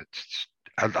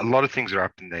 A lot of things are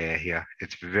up in the air here.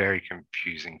 It's very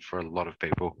confusing for a lot of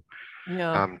people.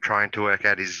 Yeah. Trying to work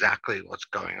out exactly what's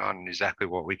going on and exactly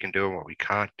what we can do and what we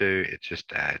can't do. It's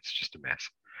just a mess.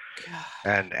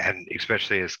 God. And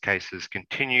especially as cases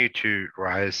continue to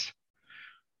rise,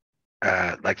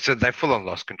 so they full on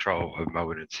lost control of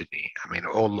Melbourne and Sydney. I mean,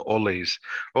 all these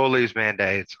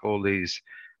mandates, all these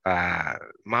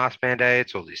mask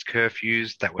mandates, all these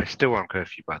curfews that we're still on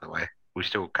curfew, by the way. We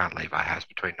still can't leave our house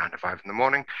between 9 to 5 in the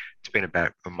morning. It's been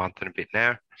about a month and a bit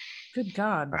now. Good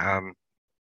God.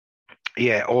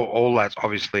 Yeah, all that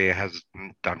obviously hasn't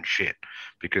done shit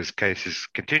because cases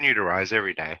continue to rise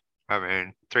every day. I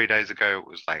mean, 3 days ago it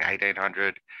was like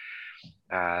 1,800.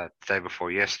 The day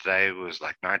before yesterday it was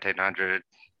like 1,900.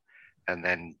 And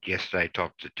then yesterday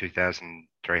topped at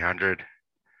 2,300.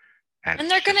 And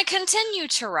they're going to continue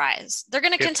to rise. They're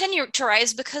going to continue to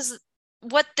rise because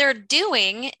what they're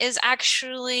doing is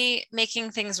actually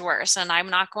making things worse. And I'm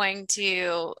not going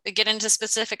to get into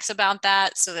specifics about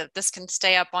that so that this can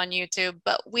stay up on YouTube,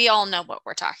 but we all know what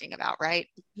we're talking about, right?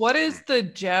 What is the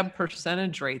jab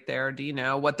percentage rate there? Do you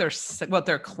know what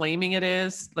they're claiming it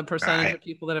is? The percentage of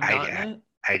people that have gotten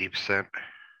it? 80%.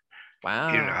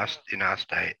 Wow. In our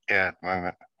state, yeah, at the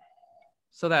moment.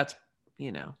 So that's,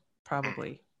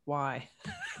 probably why.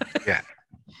 Yeah.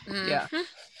 Yeah.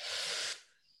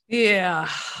 Yeah.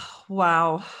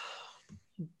 Wow.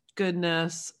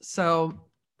 Goodness. So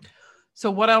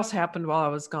what else happened while I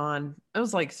was gone? It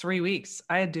was like 3 weeks.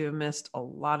 I had to have missed a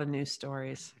lot of news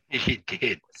stories. You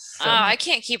did. I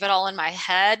can't keep it all in my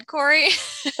head, Corey.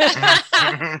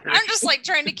 I'm just like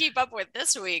trying to keep up with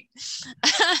this week.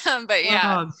 But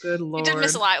yeah, good Lord. We did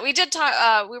miss a lot. We did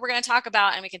talk, we were going to talk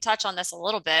about, and we can touch on this a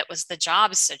little bit, was the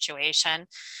jobs situation.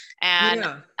 And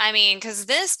I mean, because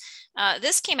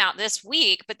This came out this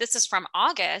week, but this is from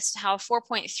August, how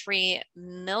 4.3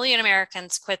 million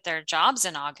Americans quit their jobs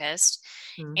in August,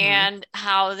 and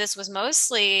how this was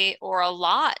mostly, or a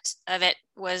lot of it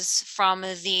was from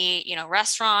the,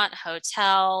 restaurant,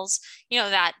 hotels,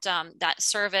 that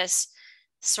service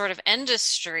sort of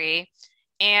industry.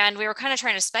 And we were kind of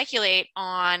trying to speculate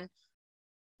on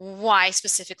why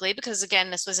specifically, because again,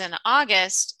 this was in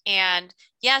August, and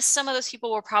yes, some of those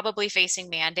people were probably facing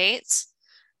mandates.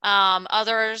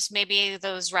 Others, maybe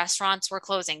those restaurants were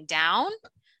closing down.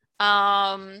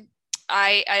 I'm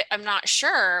not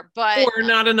sure, but or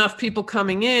not enough people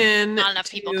coming in.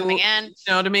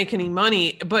 To make any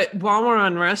money. But while we're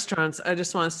on restaurants, I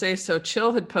just want to say, so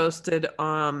Chill had posted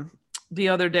the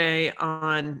other day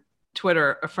on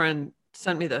Twitter, a friend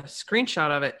sent me the screenshot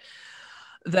of it,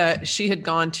 that she had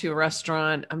gone to a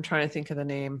restaurant. I'm trying to think of the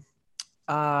name.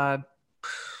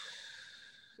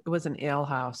 It was an ale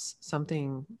house,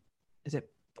 something. Is it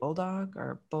Bulldog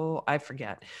or Bull? I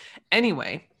forget.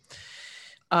 Anyway,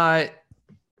 they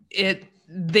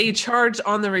charged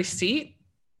on the receipt.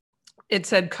 It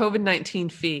said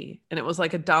COVID-19 fee, and it was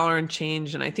like $1 and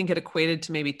change. And I think it equated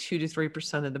to maybe 2 to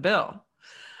 3% of the bill.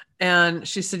 And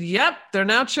she said, yep, they're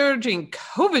now charging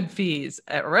COVID fees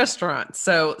at restaurants.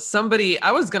 So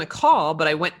I was going to call, but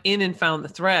I went in and found the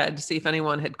thread to see if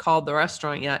anyone had called the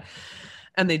restaurant yet.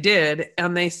 And they did.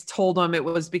 And they told them it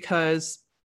was because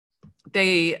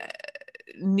they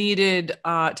needed to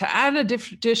add an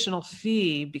additional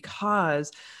fee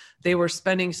because they were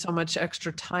spending so much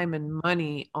extra time and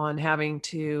money on having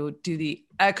to do the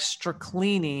extra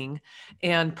cleaning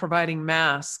and providing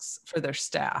masks for their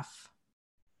staff.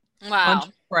 Wow. Bunch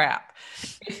of crap.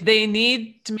 If they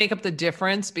need to make up the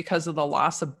difference because of the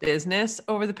loss of business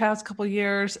over the past couple of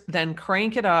years, then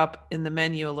crank it up in the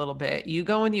menu a little bit. You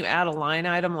go and you add a line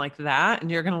item like that,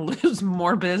 and you're going to lose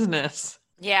more business.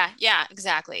 Yeah,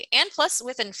 exactly. And plus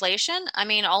with inflation, I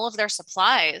mean, all of their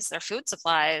supplies, their food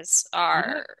supplies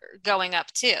are going up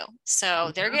too.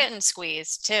 So they're getting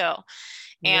squeezed too.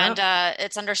 And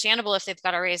it's understandable if they've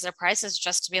got to raise their prices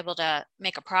just to be able to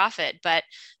make a profit, but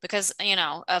because,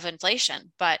 of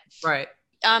inflation. But right.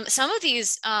 Some of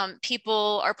these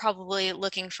people are probably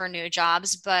looking for new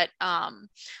jobs, but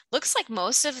looks like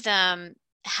most of them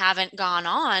haven't gone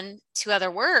on to other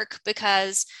work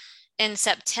because in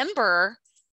September,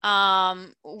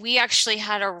 we actually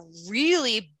had a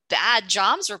really bad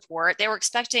jobs report. They were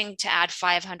expecting to add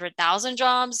 500,000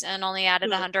 jobs and only added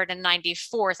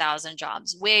 194,000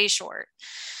 jobs, way short.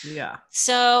 Yeah.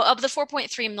 So of the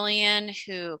 4.3 million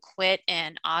who quit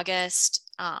in August,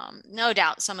 no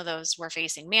doubt some of those were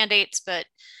facing mandates, but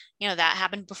that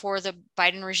happened before the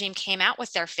Biden regime came out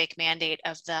with their fake mandate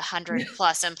of the 100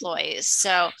 plus employees.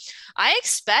 So I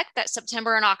expect that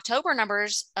September and October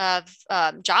numbers of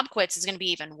job quits is going to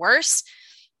be even worse.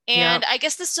 And I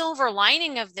guess the silver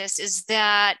lining of this is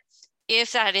that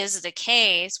if that is the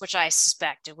case, which I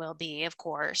suspect it will be, of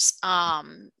course,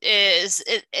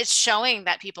 it's showing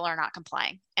that people are not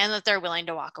complying and that they're willing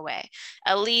to walk away.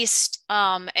 At least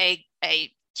a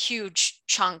huge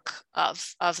chunk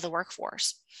of the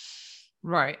workforce.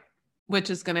 Right. Which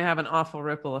is going to have an awful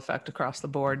ripple effect across the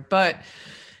board. But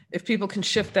if people can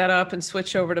shift that up and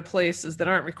switch over to places that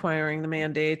aren't requiring the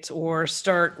mandates or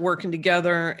start working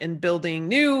together and building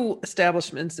new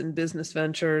establishments and business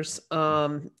ventures,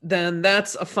 then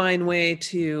that's a fine way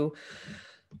to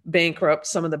bankrupt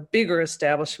some of the bigger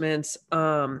establishments.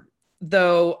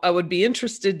 Though I would be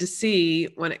interested to see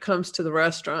when it comes to the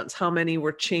restaurants, how many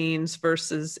were chains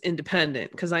versus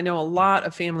independent. Because I know a lot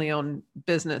of family-owned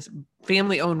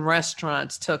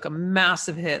restaurants took a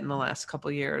massive hit in the last couple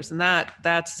of years. And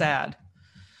that's sad.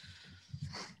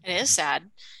 It is sad.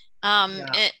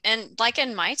 And like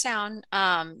in my town,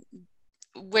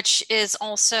 which is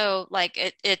also like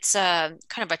it's a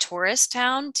kind of a tourist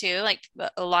town too. Like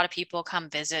a lot of people come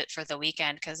visit for the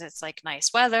weekend because it's like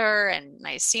nice weather and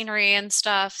nice scenery and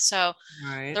stuff. So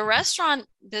the restaurant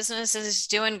business is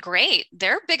doing great.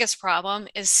 Their biggest problem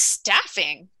is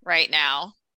staffing right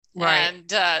now. Right.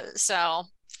 And so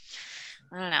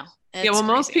I don't know. It's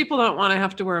most people don't want to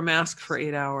have to wear a mask for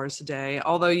 8 hours a day,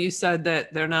 although you said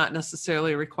that they're not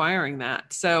necessarily requiring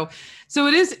that. So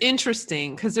it is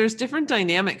interesting because there's different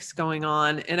dynamics going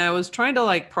on. And I was trying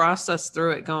to process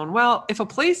through it going, well, if a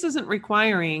place isn't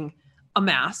requiring a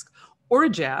mask or a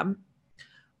jab,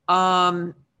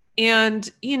 and,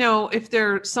 if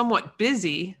they're somewhat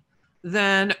busy,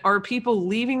 then are people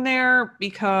leaving there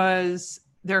because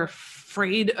they're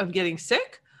afraid of getting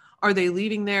sick? Are they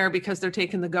leaving there because they're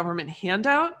taking the government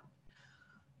handout?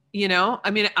 You know,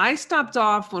 I mean, I stopped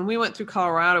off when we went through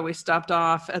Colorado, we stopped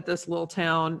off at this little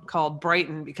town called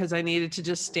Brighton because I needed to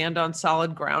just stand on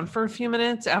solid ground for a few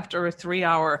minutes after a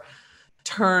 3-hour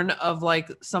turn of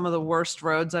like some of the worst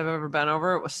roads I've ever been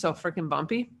over. It was so freaking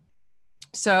bumpy.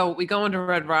 So we go into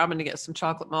Red Robin to get some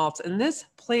chocolate malts, and this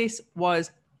place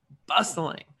was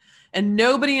bustling. And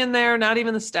nobody in there, not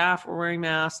even the staff, were wearing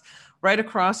masks. Right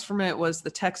across from it was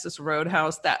the Texas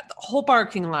Roadhouse. That the whole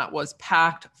parking lot was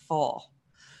packed full.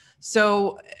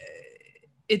 So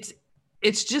it's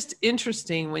just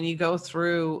interesting when you go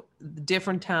through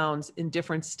different towns in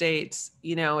different states.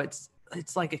 You know, it's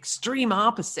like extreme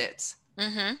opposites.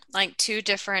 Mm-hmm. Like two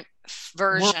different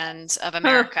versions of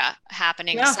America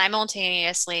happening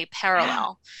simultaneously,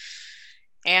 parallel.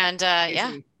 And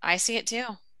yeah, I see it too.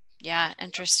 Yeah,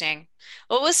 interesting.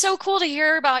 Well, it was so cool to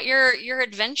hear about your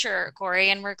adventure, Corey,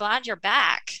 and we're glad you're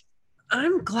back.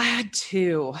 I'm glad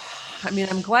too. I mean,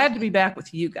 I'm glad to be back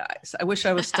with you guys. I wish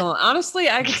I was still. Honestly,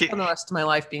 I could spend the rest of my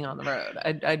life being on the road.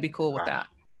 I'd be cool with that.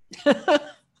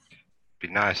 Be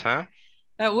nice, huh?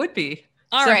 That would be.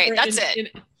 All right, that's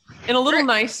it. In a little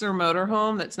nicer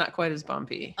motorhome that's not quite as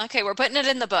bumpy. Okay, we're putting it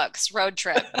in the books. Road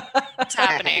trip. It's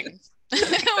happening.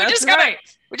 That's right.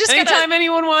 Anytime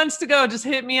anyone wants to go, just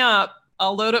hit me up.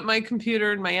 I'll load up my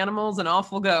computer and my animals, and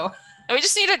off we'll go. We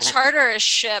just need to charter a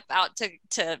ship out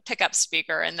to pick up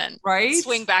Speaker and then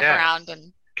swing back around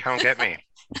and come get me.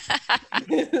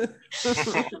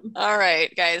 All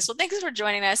right, guys. Well, thanks for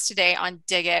joining us today on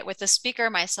Dig It with the Speaker,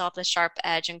 myself, the Sharp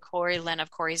Edge, and Corey Lynn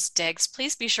of Corey's Digs.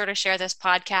 Please be sure to share this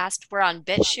podcast. We're on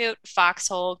BitChute,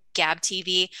 Foxhole, Gab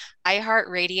TV,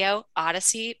 iHeartRadio,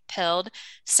 Odyssey, Pilled,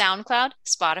 SoundCloud,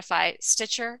 Spotify,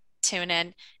 Stitcher,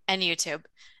 TuneIn, and YouTube.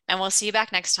 And we'll see you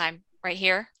back next time right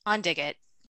here on Dig It.